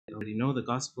You know, of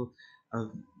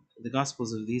the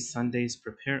Gospels of these Sundays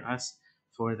prepare us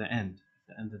for the end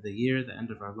of the year, the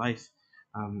end of our life,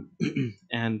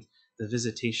 and the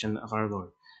visitation of our Lord.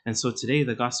 And so today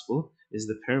the Gospel is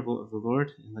the parable of the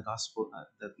Lord in the Gospel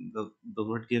that the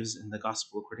Lord gives in the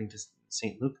Gospel according to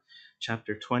St. Luke,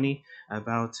 chapter 20,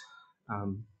 about,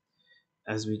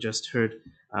 as we just heard,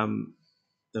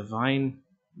 the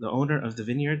owner of the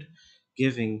vineyard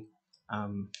giving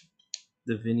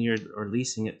the vineyard or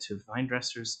leasing it to vine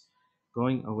dressers,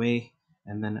 going away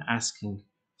and then asking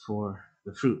for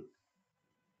the fruit.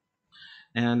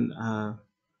 And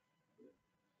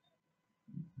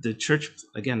the church,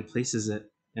 again, places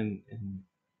it in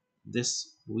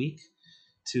this week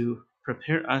to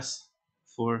prepare us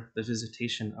for the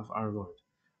visitation of our Lord,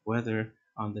 whether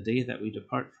on the day that we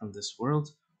depart from this world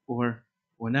or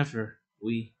whenever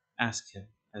we ask Him,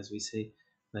 as we say,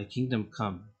 Thy kingdom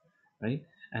come, right?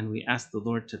 And we ask the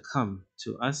Lord to come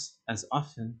to us as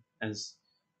often as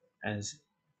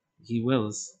He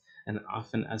wills and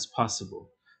often as possible.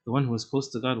 The one who is close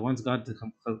to God wants God to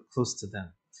come close to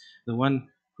them. The one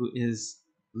who is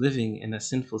living in a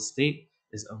sinful state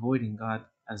is avoiding God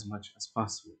as much as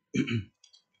possible.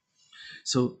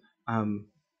 So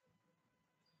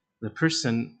the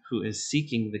person who is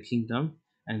seeking the kingdom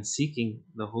and seeking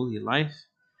the holy life,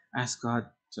 ask God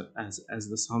to, as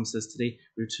the psalm says today,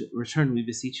 return, we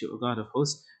beseech you, O God of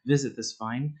hosts, visit this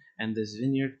vine and this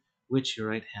vineyard which your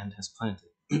right hand has planted.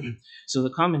 So the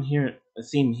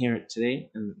theme here today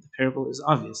in the parable is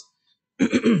obvious.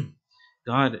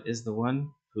 God is the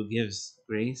one who gives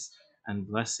grace and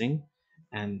blessing,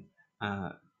 and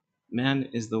man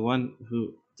is the one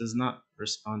who does not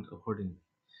respond accordingly.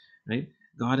 Right?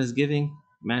 God is giving,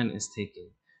 man is taking.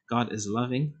 God is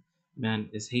loving, man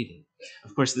is hating.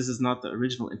 Of course, this is not the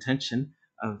original intention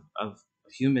of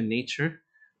human nature.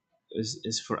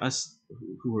 Is for us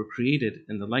who were created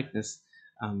in the likeness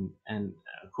and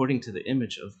according to the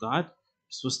image of God, we're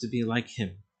supposed to be like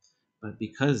Him. But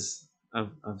because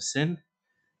of sin,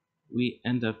 we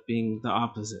end up being the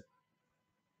opposite.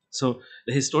 So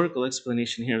the historical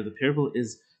explanation here of the parable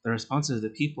is the response of the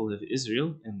people of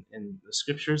Israel in the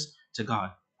scriptures to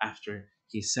God after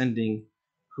He's sending,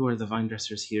 who are the vine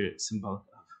dressers here symbolic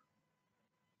of?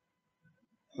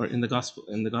 Or in the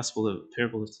gospel of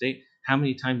parable of today, how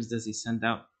many times does He send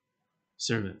out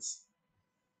servants?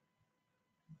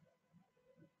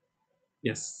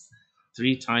 Yes,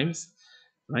 3 times,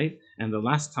 right? And the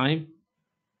last time,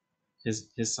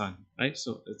 his son, right?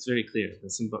 So it's very clear. The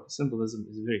symbolism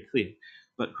is very clear.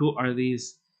 But who are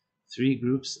these 3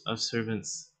 groups of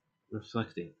servants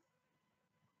reflecting?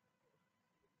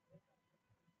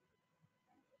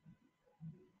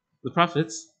 The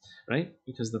prophets, right?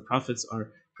 Because the prophets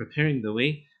are preparing the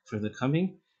way for the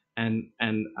coming and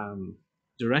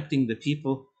directing the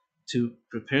people to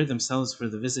prepare themselves for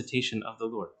the visitation of the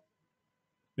Lord.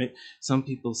 Right? Some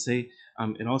people say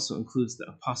it also includes the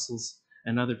apostles,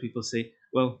 and other people say,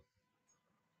 well,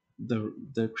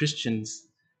 the Christians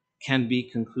can be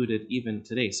concluded even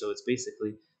today. So it's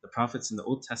basically the prophets in the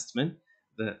Old Testament,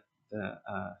 the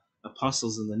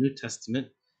apostles in the New Testament,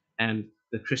 and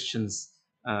the Christians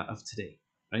of today,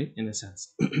 right? In a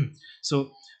sense.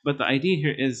 So, but the idea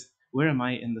here is, where am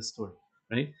I in the story,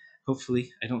 right?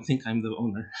 Hopefully, I don't think I'm the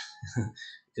owner,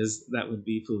 because that would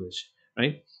be foolish,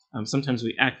 right? Sometimes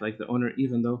we act like the owner,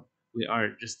 even though we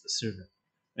are just the servant,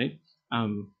 right?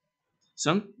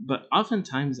 But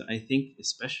oftentimes, I think,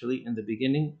 especially in the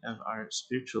beginning of our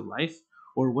spiritual life,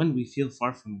 or when we feel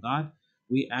far from God,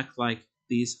 we act like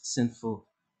these sinful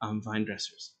vine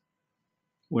dressers,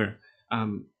 where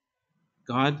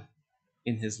God,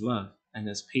 in His love and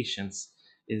His patience,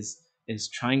 is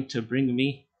trying to bring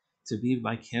me to be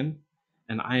like Him,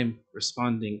 and I am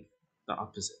responding the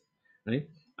opposite, right?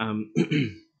 Um,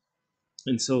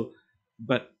 And so,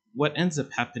 but what ends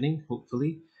up happening,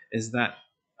 hopefully, is that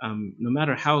no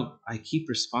matter how I keep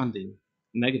responding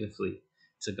negatively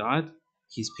to God,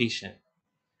 He's patient.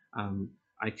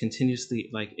 I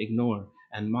continuously ignore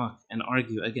and mock and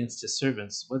argue against His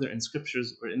servants, whether in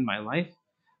scriptures or in my life.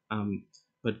 Um,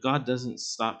 but God doesn't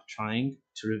stop trying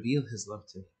to reveal His love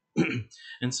to me.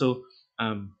 And so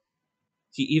um,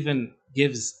 He even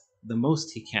gives the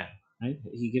most He can, right?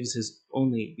 He gives His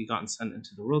only begotten Son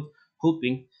into the world,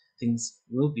 hoping things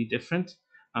will be different.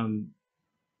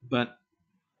 But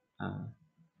uh,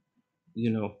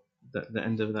 you know, the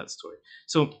end of that story.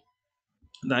 So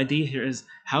the idea here is,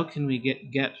 how can we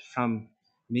get from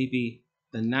maybe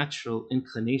the natural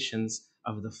inclinations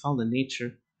of the fallen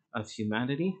nature of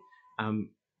humanity?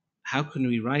 How can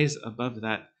we rise above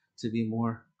that to be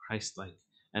more Christ-like?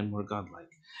 and more godlike.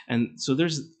 And so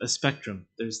there's a spectrum.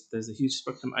 There's a huge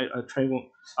spectrum.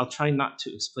 I'll try not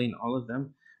to explain all of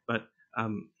them, but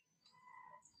um,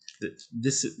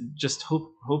 this just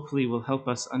hopefully will help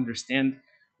us understand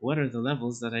what are the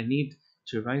levels that I need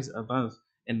to rise above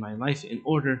in my life in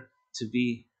order to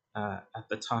be at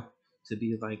the top, to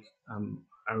be like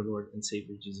our Lord and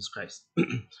Savior Jesus Christ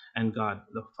and God,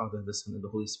 the Father, the Son, and the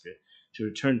Holy Spirit, to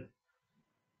return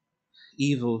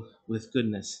evil with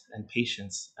goodness and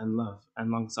patience and love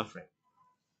and long suffering.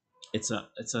 It's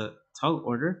a tall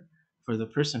order for the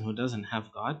person who doesn't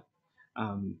have God,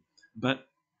 um, but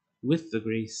with the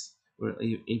grace we're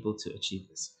able to achieve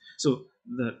this. So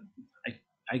I,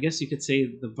 I guess you could say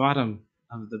the bottom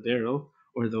of the barrel,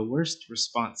 or the worst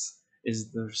response,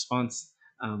 is the response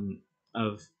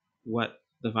of what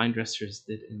the vine dressers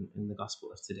did in the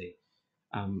gospel of today.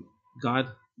 Um, God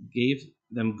gave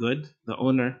them good. The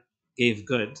owner gave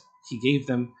good. He gave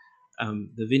them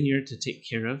the vineyard to take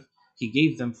care of. He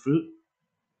gave them fruit,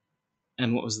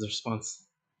 and what was the response?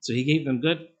 So he gave them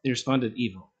good, they responded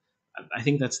evil. I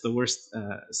think that's the worst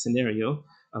scenario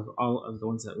of all of the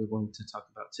ones that we're going to talk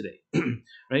about today,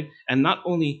 right? And not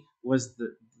only was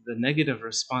the negative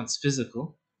response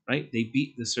physical, right? They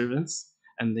beat the servants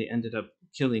and they ended up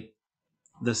killing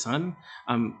the son,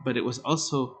 but it was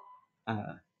also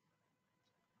uh,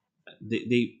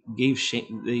 they gave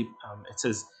shame. It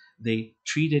says they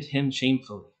treated him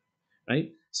shamefully, right?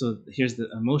 So here's the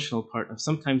emotional part of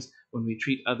sometimes when we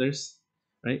treat others,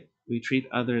 right? We treat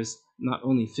others not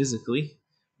only physically,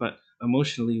 but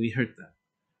emotionally we hurt them,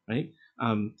 right?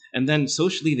 And then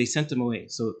socially they sent him away,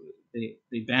 so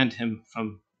they banned him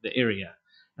from the area,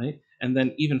 right? And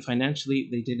then even financially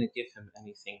they didn't give him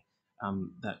anything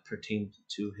that pertained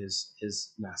to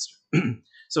his master.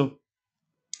 So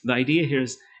the idea here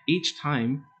is each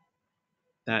time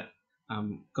that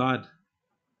God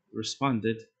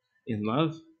responded in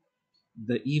love,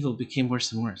 the evil became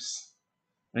worse and worse,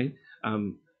 right?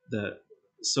 Um, the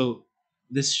so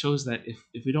this shows that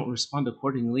if we don't respond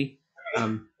accordingly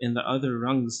in the other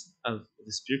rungs of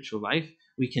the spiritual life,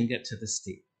 we can get to this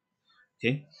state.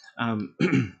 Okay, um,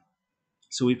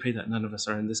 so we pray that none of us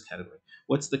are in this category.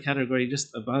 What's the category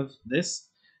just above this?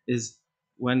 Is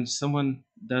when someone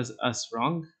does us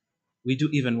wrong, we do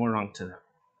even more wrong to them,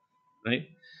 right?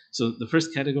 So the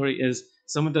first category is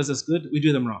someone does us good, we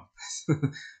do them wrong.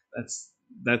 that's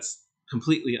that's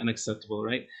completely unacceptable,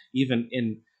 right? Even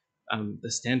in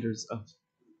the standards of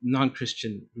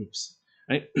non-Christian groups,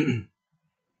 right?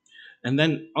 And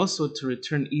then also to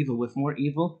return evil with more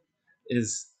evil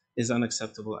is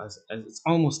unacceptable, as it's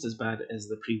almost as bad as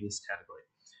the previous category.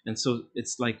 And so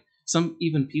it's like some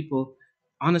even people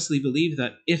honestly believe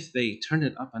that if they turn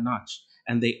it up a notch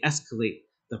and they escalate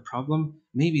the problem,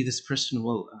 maybe this person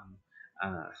will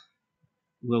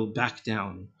back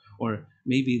down, or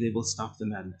maybe they will stop the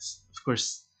madness. Of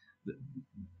course,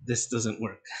 this doesn't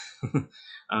work.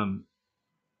 um,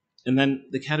 and then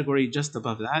the category just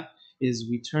above that is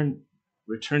return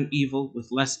evil with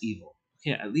less evil.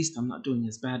 Okay, at least I'm not doing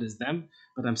as bad as them,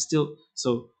 but I'm still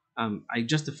so. I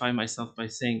justify myself by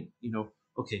saying,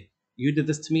 okay, you did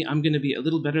this to me. I'm going to be a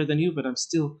little better than you, but I'm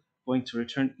still going to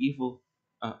return evil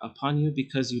upon you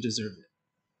because you deserve it.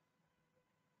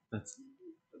 That's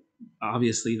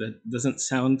obviously that doesn't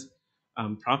sound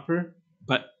proper,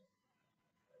 but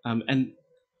and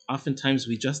oftentimes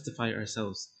we justify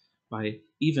ourselves by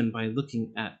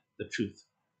looking at the truth.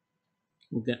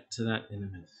 We'll get to that in a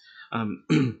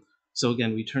minute. So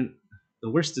again, the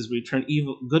worst is we turn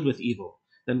evil good with evil.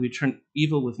 Then we turn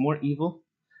evil with more evil.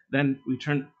 Then we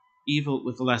turn evil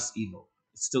with less evil.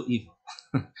 It's still evil.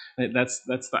 Right? That's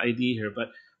the idea here.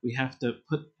 But we have to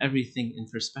put everything in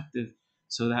perspective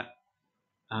so that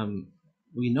um,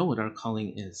 we know what our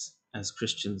calling is as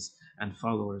Christians and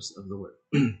followers of the Word.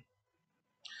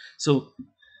 So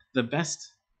the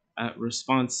best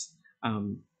response,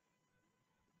 or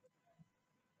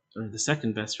the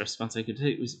second best response I could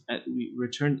take, was we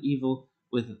return evil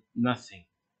with nothing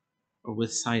or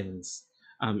with silence.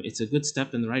 It's a good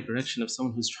step in the right direction of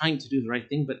someone who's trying to do the right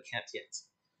thing but can't yet.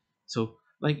 So,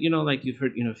 like you've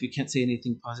heard, if you can't say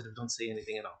anything positive, don't say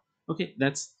anything at all. Okay,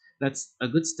 that's a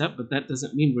good step, but that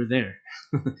doesn't mean we're there.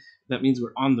 That means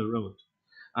we're on the road.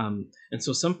 And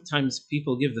so sometimes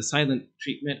people give the silent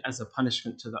treatment as a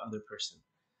punishment to the other person.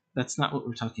 That's not what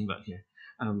we're talking about here.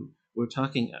 We're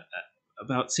talking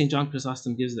about St. John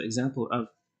Chrysostom gives the example of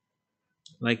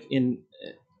like in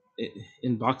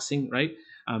boxing, right?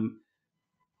 Um,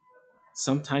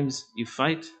 Sometimes you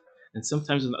fight, and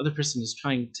sometimes when the other person is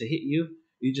trying to hit you,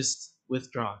 you just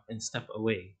withdraw and step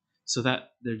away so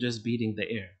that they're just beating the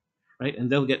air, right?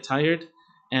 And they'll get tired,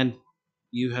 and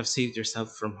you have saved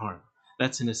yourself from harm.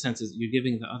 That's in a sense is you're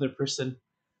giving the other person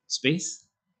space,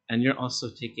 and you're also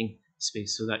taking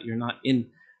space so that you're not in.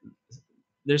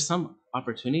 There's some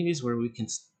opportunities where we can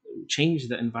change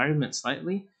the environment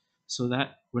slightly so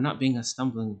that we're not being a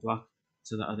stumbling block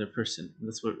to the other person.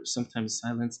 That's where sometimes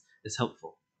silence is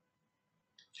helpful.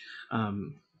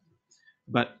 Um,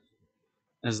 but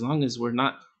as long as we're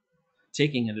not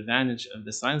taking advantage of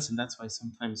the silence, and that's why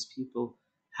sometimes people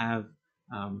have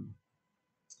um,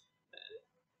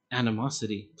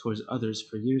 animosity towards others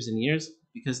for years and years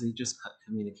because they just cut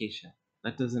communication.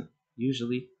 That doesn't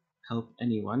usually help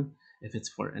anyone if it's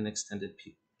for an extended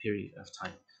period of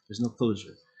time. There's no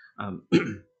closure. Um,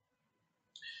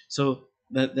 so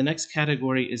the next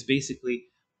category is basically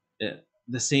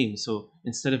the same. So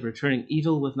instead of returning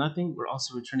evil with nothing, we're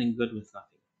also returning good with nothing.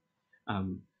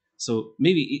 Um, so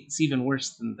maybe it's even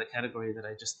worse than the category that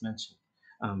I just mentioned,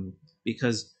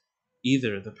 because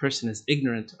either the person is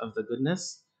ignorant of the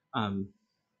goodness, um,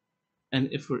 and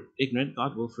if we're ignorant,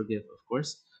 God will forgive, of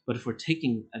course. But if we're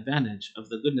taking advantage of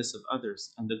the goodness of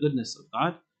others and the goodness of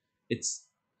God, it's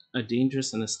a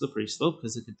dangerous and a slippery slope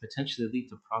because it could potentially lead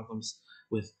to problems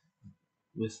with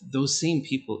those same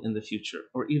people in the future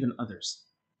or even others.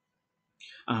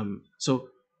 So,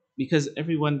 because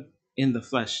everyone in the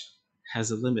flesh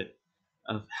has a limit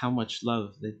of how much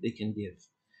love that they can give.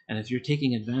 And if you're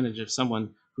taking advantage of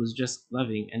someone who's just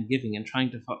loving and giving and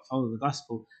trying to follow the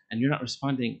gospel and you're not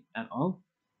responding at all,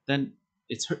 then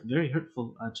it's very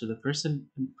hurtful to the person.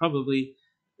 And probably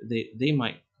they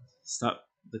might stop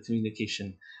the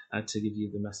communication to give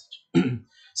you the message.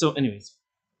 So, anyways,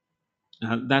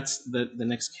 that's the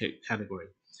next category.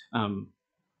 Um,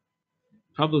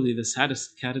 Probably the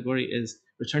saddest category is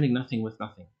returning nothing with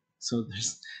nothing. So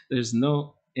there's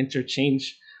no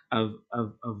interchange of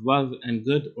love and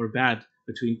good or bad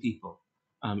between people,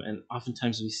 and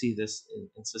oftentimes we see this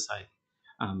in society.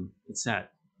 It's sad,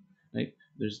 right?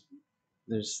 There's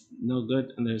no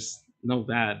good and there's no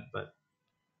bad, but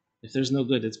if there's no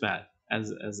good, it's bad.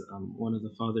 As one of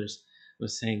the fathers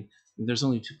was saying, there's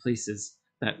only two places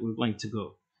that we're going to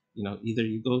go. Either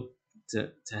you go to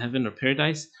heaven or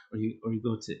paradise, or you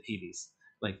go to Hades.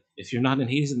 Like if you're not in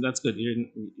Hades, then that's good. You're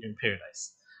in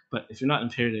paradise. But if you're not in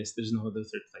paradise, there's no other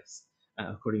third place,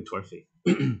 according to our faith.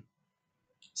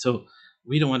 So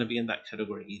we don't want to be in that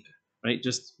category either, right?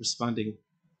 Just responding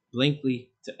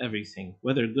blankly to everything,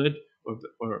 whether good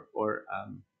or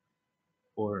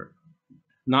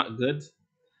not good.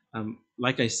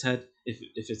 Like I said,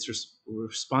 if it's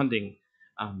responding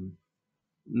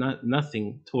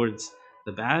nothing towards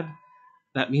the bad,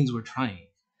 that means we're trying.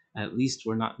 At least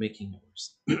we're not making it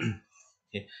worse.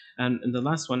 Okay, and the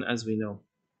last one, as we know,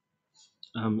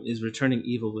 is returning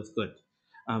evil with good.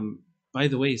 Um, by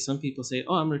the way, some people say,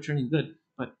 "Oh, I'm returning good,"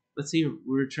 but let's say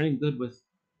we're returning good with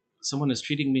someone is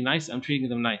treating me nice, I'm treating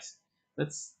them nice.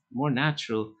 That's more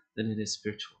natural than it is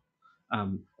spiritual.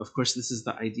 Of course, this is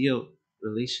the ideal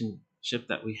relationship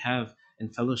that we have in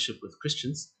fellowship with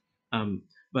Christians.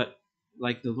 But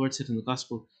like the Lord said in the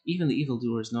gospel, even the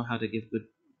evildoers know how to give good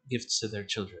gifts to their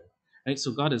children. Right?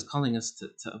 So God is calling us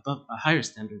to above a higher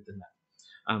standard than that.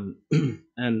 Um,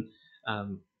 and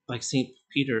like Saint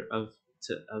Peter of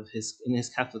his in his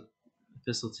Catholic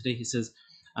epistle today, he says,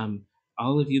 um,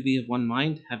 "All of you be of one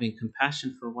mind, having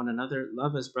compassion for one another,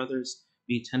 love as brothers,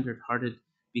 be tender-hearted,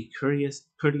 be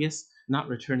courteous, not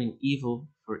returning evil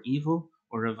for evil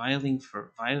or reviling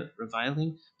for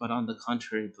reviling, but on the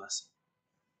contrary, blessing.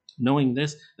 Knowing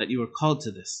this, that you are called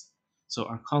to this." So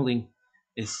our calling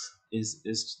is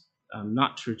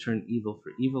not to return evil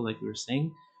for evil, like we were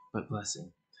saying, but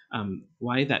blessing.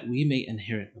 Why? That we may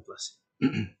inherit the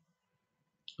blessing.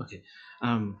 Okay.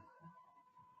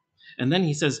 And then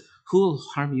he says, "Who will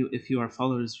harm you if you are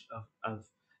followers of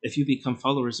if you become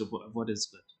followers of what is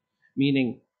good?"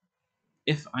 Meaning,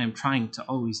 if I am trying to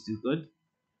always do good,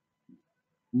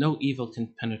 no evil can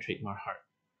penetrate my heart.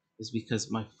 Is because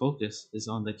my focus is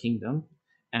on the kingdom,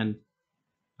 and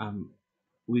um,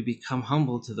 we become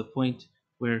humble to the point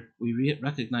where we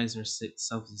recognize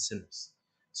ourselves as sinners.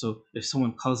 So if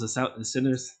someone calls us out as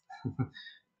sinners,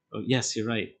 oh, yes, you're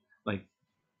right. Like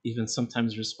even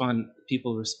sometimes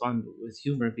people respond with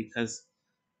humor because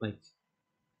like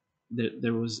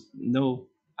there was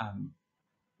um,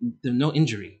 no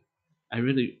injury. I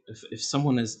really, if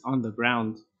someone is on the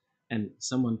ground and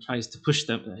someone tries to push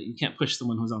them, you can't push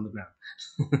someone who's on the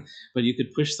ground, but you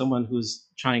could push someone who's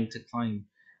trying to climb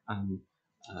um,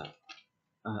 uh,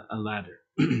 a ladder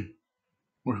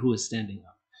or who is standing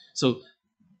up. So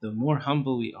the more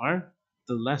humble we are,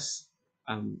 the less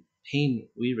pain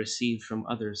we receive from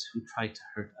others who try to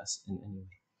hurt us in any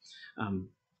way.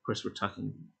 Of course, we're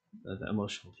talking the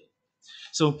emotional pain.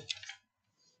 So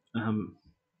um,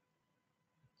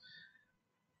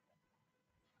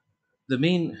 the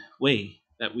main way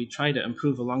that we try to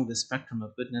improve along the spectrum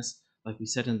of goodness, like we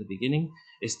said in the beginning,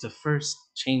 is to first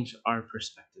change our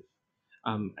perspective,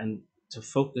 and to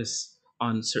focus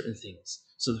on certain things.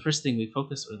 So the first thing we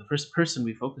focus, or the first person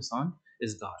we focus on,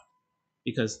 is God,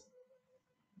 because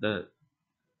the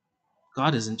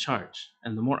God is in charge.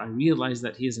 And the more I realize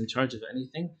that He is in charge of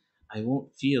anything, I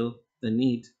won't feel the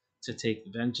need to take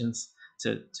vengeance,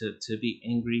 to be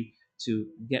angry, to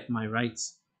get my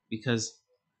rights. Because,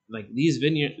 like these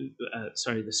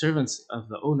the servants of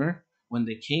the owner, when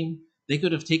they came, they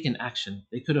could have taken action.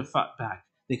 They could have fought back.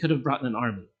 They could have brought an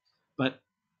army. But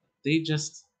they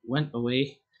just went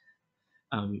away,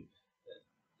 um,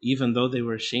 even though they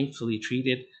were shamefully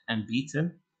treated and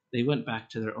beaten. They went back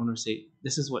to their owner, say,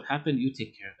 "This is what happened. You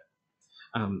take care of it."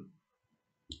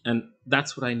 And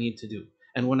that's what I need to do.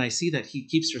 And when I see that he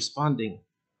keeps responding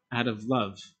out of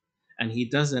love, and he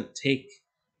doesn't take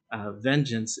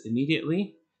vengeance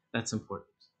immediately, that's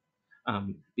important.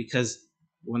 Because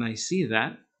when I see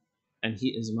that, and he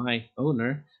is my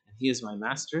owner, and he is my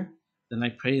master, then I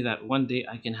pray that one day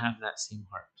I can have that same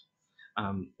heart.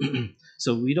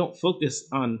 So we don't focus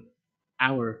on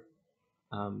our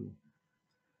um,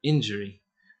 injury,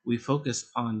 we focus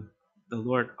on the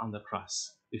Lord on the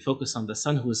cross. We focus on the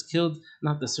son who was killed,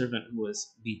 not the servant who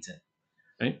was beaten,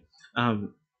 right?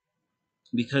 Um,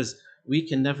 because we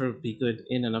can never be good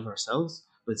in and of ourselves,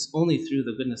 but it's only through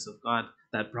the goodness of God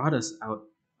that brought us out,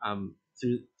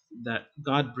 through that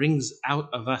God brings out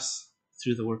of us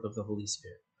through the work of the Holy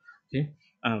Spirit. Okay,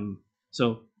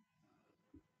 so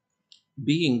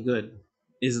being good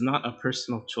is not a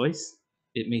personal choice.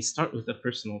 It may start with a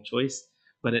personal choice,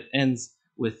 but it ends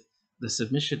with the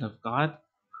submission of God,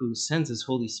 who sends His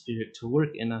Holy Spirit to work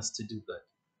in us to do good.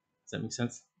 Does that make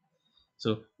sense?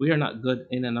 So we are not good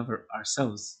in and of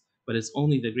ourselves, but it's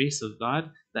only the grace of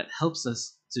God that helps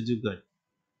us to do good.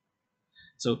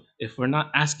 So if we're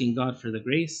not asking God for the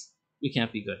grace, we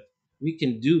can't be good. We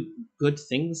can do good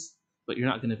things, but you're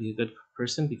not going to be a good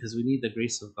person, because we need the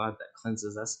grace of God that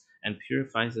cleanses us and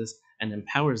purifies us and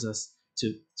empowers us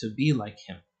to be like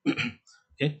Him.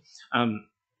 Okay, um,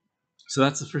 so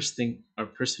that's the first thing or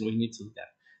person we need to look at.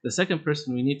 The second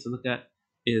person we need to look at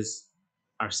is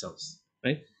ourselves,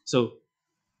 right? So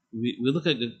we look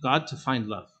at God to find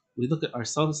love. We look at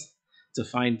ourselves to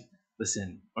find the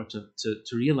sin, or to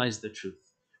realize the truth,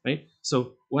 right?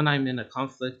 So when I'm in a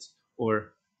conflict,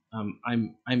 or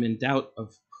I'm in doubt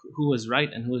of who was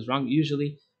right and who was wrong,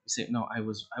 usually we say, no, I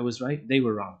was right, they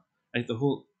were wrong. Right? The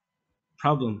whole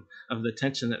problem of the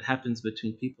tension that happens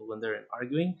between people when they're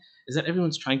arguing is that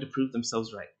everyone's trying to prove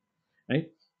themselves right, right?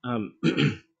 Um,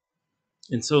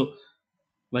 and so,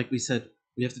 like we said,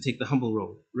 we have to take the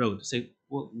humble road to say,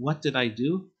 well, what did I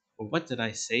do, or what did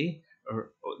I say,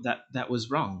 or that was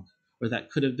wrong, or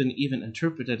that could have been even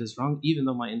interpreted as wrong, even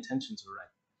though my intentions were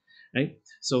right, right?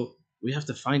 So we have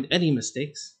to find any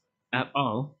mistakes at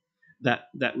all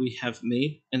that we have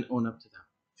made and own up to them.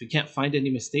 If you can't find any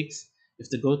mistakes, you have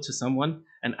to go to someone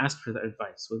and ask for their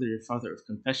advice, whether your father of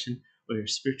confession, or your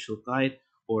spiritual guide,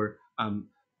 or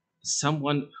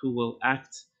someone who will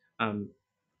act um,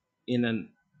 in an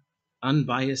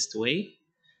unbiased way.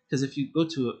 Because if you go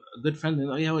to a good friend and,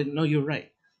 oh yeah, no, you're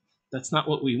right. That's not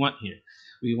what we want here.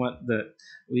 We want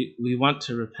we want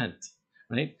to repent,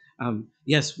 right?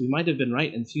 Yes, we might have been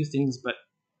right in few things, but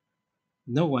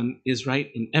no one is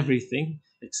right in everything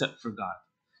except for God.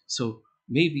 So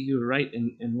maybe you were right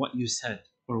in what you said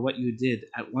or what you did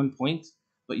at one point,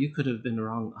 but you could have been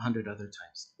wrong 100 other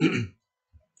times.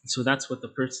 So that's what the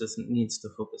person needs to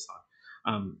focus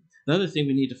on. The other thing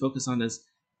we need to focus on is,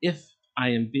 if I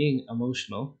am being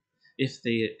emotional, if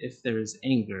there is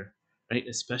anger, right?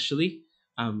 Especially,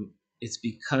 it's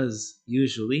because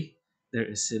usually there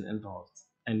is sin involved,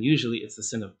 and usually it's the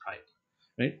sin of pride,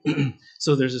 right?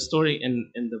 So there's a story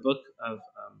in the book of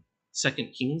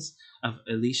Second Kings, of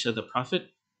Elisha the prophet,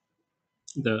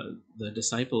 the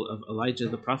disciple of Elijah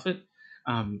the prophet,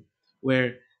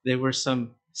 where there were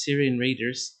some Syrian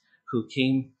raiders who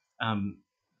came.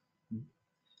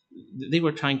 They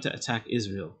were trying to attack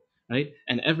Israel, right?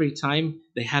 And every time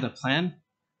they had a plan,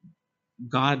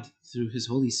 God, through His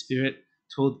Holy Spirit,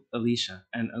 told Elisha,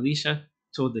 and Elisha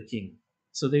told the king.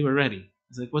 So they were ready.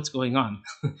 It's like, what's going on?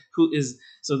 Who is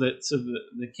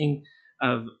the king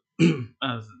of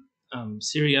of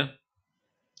Syria?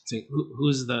 Saying,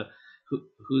 who's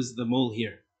the mole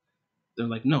here? They're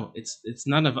like, no, it's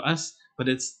none of us, but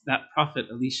it's that prophet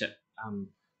Elisha,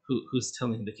 who's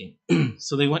telling the king.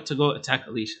 So they went to go attack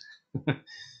Elisha,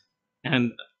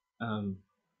 and um,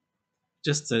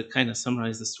 just to kind of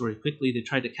summarize the story quickly, they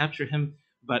tried to capture him,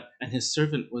 and his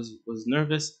servant was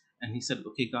nervous, and he said,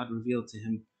 "Okay, God revealed to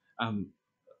him, um,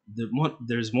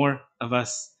 there's more of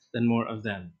us than more of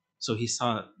them." So he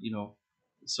saw,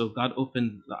 so God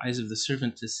opened the eyes of the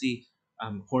servant to see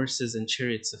horses and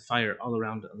chariots of fire all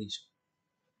around Elisha.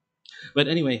 But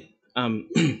anyway,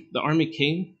 the army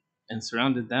came and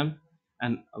surrounded them,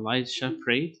 and Elisha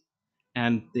prayed,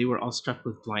 and they were all struck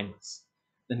with blindness.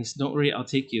 Then he said, "Don't worry, I'll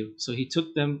take you." So he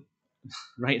took them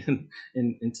right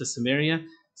into Samaria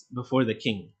before the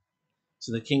king.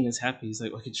 So the king is happy. He's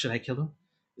like, "Okay, should I kill them?"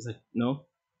 He's like, "No."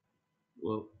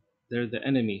 "Well, they're the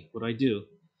enemy. What do I do?"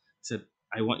 He said,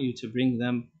 "I want you to bring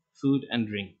them food and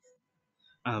drink."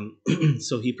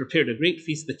 So he prepared a great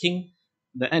feast. The king,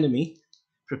 the enemy,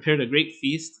 prepared a great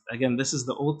feast. Again, this is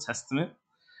the Old Testament.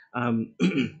 Um,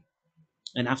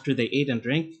 and after they ate and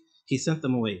drank, he sent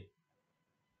them away,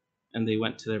 and they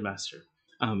went to their master.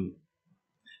 Um,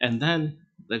 and then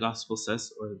the gospel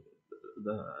says, or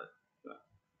the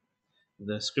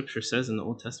the scripture says in the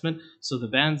Old Testament, so the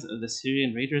bands of the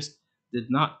Syrian raiders did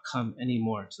not come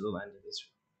anymore to the land of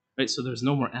Israel. Right? So there's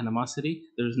no more animosity,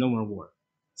 there's no more war.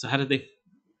 So how did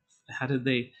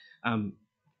they um,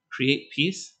 create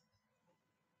peace?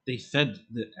 They fed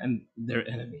their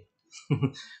enemy.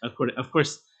 Of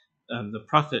course, the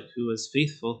prophet who was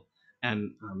faithful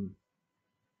and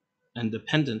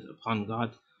dependent upon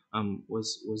God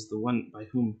was the one by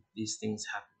whom these things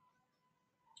happened.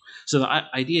 So the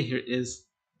idea here is,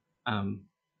 um,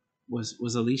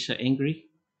 was Elisha angry?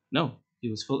 No, he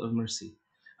was full of mercy.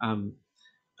 Um,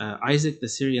 Isaac the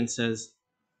Syrian says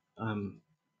um,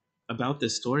 about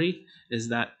this story is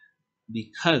that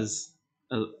because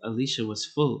Elisha was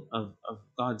full of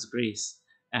God's grace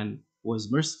and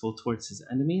was merciful towards his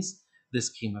enemies, this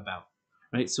came about.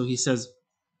 Right? So he says,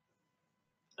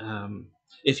 um,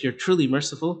 if you're truly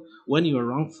merciful, when you are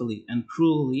wrongfully and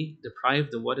cruelly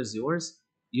deprived of what is yours,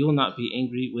 you will not be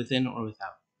angry within or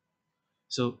without.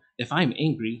 So if I'm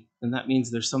angry, then that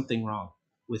means there's something wrong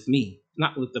with me,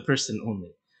 not with the person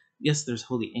only. Yes, there's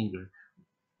holy anger.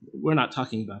 We're not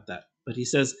talking about that. But he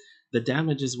says the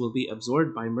damages will be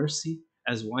absorbed by mercy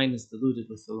as wine is diluted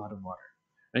with a lot of water.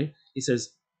 Right? He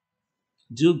says,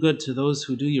 do good to those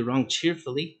who do you wrong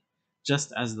cheerfully,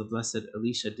 just as the blessed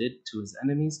Elisha did to his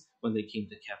enemies when they came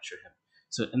to capture him.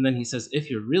 So, and then he says, if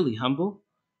you're really humble,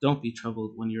 don't be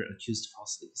troubled when you're accused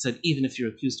falsely. He said, even if you're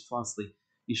accused falsely,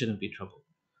 you shouldn't be troubled.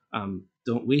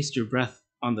 Don't waste your breath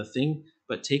on the thing,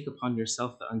 but take upon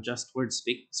yourself the unjust words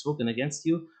spoken against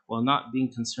you, while not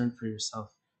being concerned for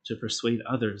yourself to persuade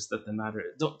others that the matter.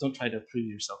 Don't try to prove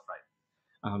yourself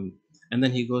right. And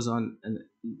then he goes on and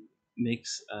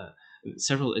makes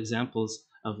several examples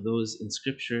of those in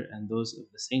Scripture and those of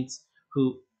the saints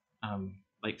who,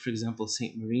 like for example,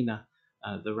 Saint Marina,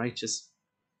 the righteous,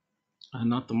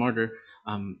 not the martyr,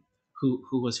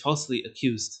 who was falsely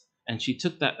accused, and she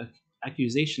took that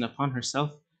accusation upon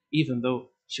herself, even though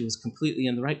she was completely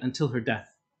in the right until her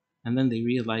death, and then they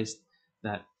realized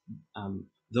that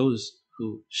those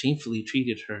who shamefully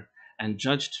treated her and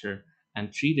judged her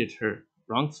and treated her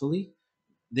wrongfully,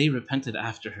 they repented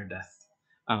after her death,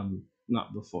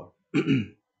 not before.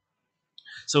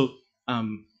 So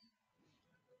um,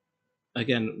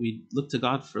 again, we look to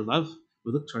God for love,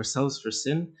 we look to ourselves for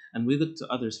sin, and we look to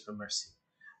others for mercy.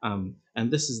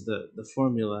 And this is the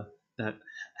formula that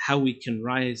how we can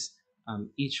rise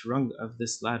each rung of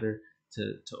this ladder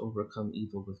to overcome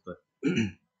evil with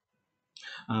good.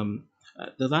 um,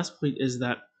 the last point is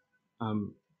that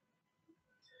um,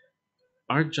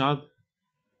 our job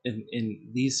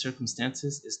in these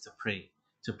circumstances is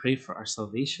to pray for our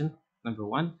salvation, number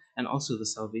one, and also the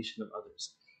salvation of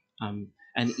others.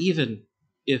 And even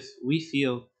if we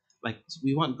feel like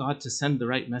we want God to send the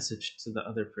right message to the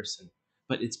other person,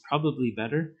 but it's probably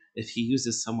better if He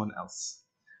uses someone else.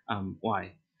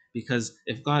 Why? Because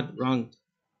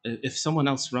if someone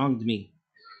else wronged me,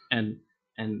 and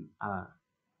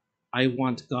I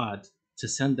want God to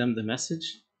send them the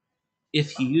message,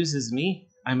 if He uses me,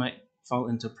 I might fall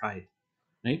into pride,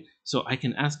 right? So I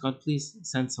can ask God, please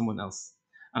send someone else.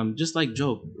 Just like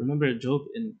Job. Remember Job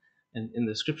in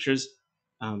the scriptures,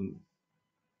 um,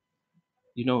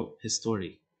 you know his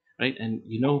story, right? And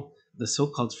you know the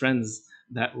so-called friends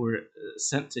that were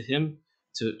sent to him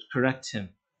to correct him.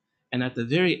 And at the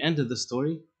very end of the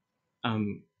story,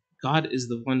 um, God is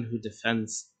the one who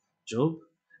defends Job,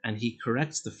 and he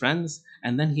corrects the friends,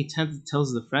 and then he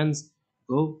tells the friends,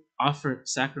 go offer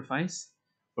sacrifice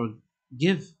or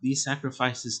give these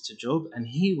sacrifices to Job, and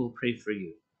he will pray for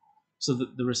you. So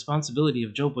the responsibility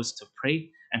of Job was to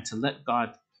pray and to let God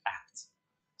act.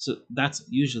 So that's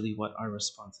usually what our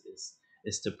response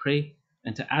is to pray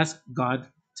and to ask God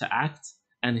to act,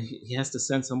 and He has to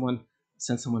send someone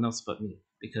else but me,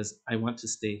 because I want to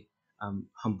stay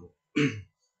humble.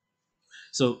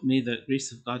 So may the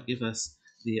grace of God give us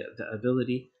the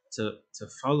ability to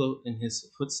follow in His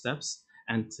footsteps,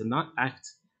 and to not act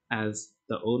as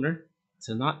the owner,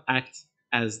 to not act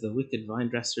as the wicked vine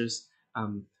dressers,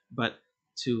 but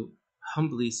to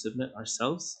humbly submit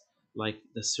ourselves like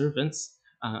the servants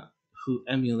who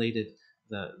emulated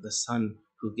the Son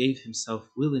who gave Himself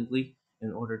willingly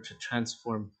in order to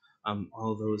transform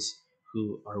all those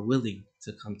who are willing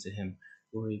to come to Him.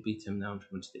 Glory be to Him now and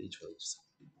from to the age of ages.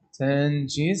 Ten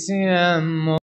GCM